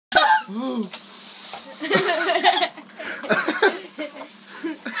Oh.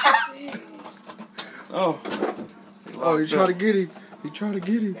 Oh, he tried to get him. He tried to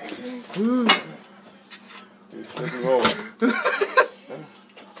get him. He's flipping over.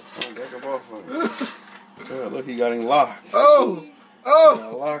 Back up off of him. Yeah, look, he got him locked. Oh.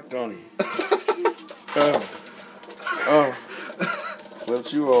 Got locked on him. Oh.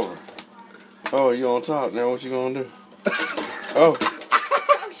 Flipped you over. Oh, you on top now. What you gonna do? Oh.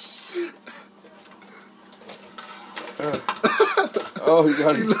 Oh, he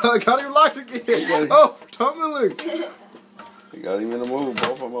got him. Got him locked again. Oh, tumbling. He got him in the move.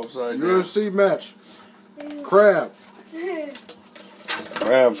 Both of them upside down. UFC match. Crab.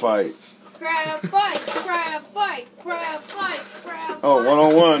 Crab fights. Crab fight, crab fight, crab fight, crab fight. Oh,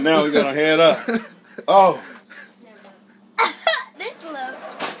 one-on-one. Now we got to head up. Oh. This look.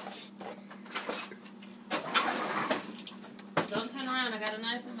 Don't turn around. I got a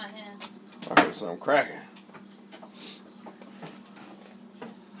knife in my hand. I heard something cracking.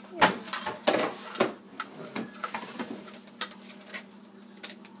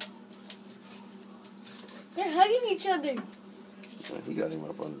 They're hugging each other. He got him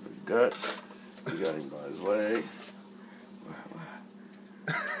up under the gut. He got him by his leg.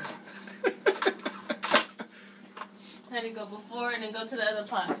 Had to go before and then go to the other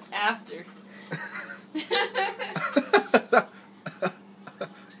part after.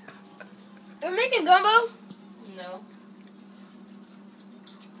 We're making gumbo? No.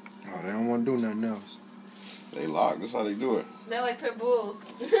 Oh, they don't want to do nothing else. They locked. That's how they do it. They're like pit bulls.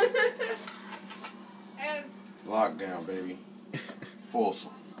 Lockdown, baby.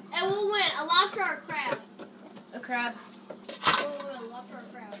 Fulsome. And we'll win a lobster or a crab? A crab. We'll win a lobster or a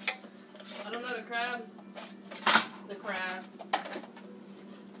crab. I don't know the crabs. The crab.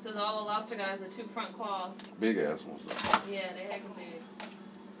 Because all the lobster guys are 2 front claws. Big ass ones, though. Yeah, they heck big.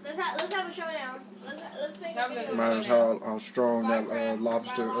 Let's have a showdown. Let's make a video. Matters how strong that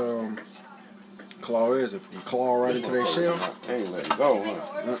lobster claw is. If you can claw right into their shell. Ain't letting go,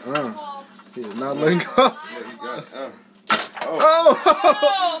 huh? He is not letting go. Yeah, he got Oh!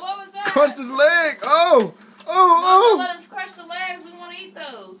 Oh, what was that? Crushed his leg. Oh! No, Oh! let him crush the legs. We want to eat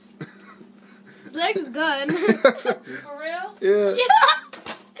those. His leg is gone. For real? Yeah.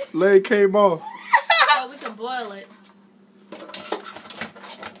 Leg came off. Oh, we can boil it.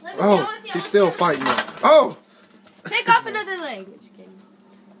 Oh, he's still fighting. Oh! Take off another leg. Just kidding.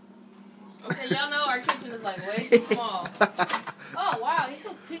 Okay, y'all know our kitchen is like way too small. Oh wow, he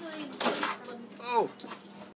could pickle. Oh!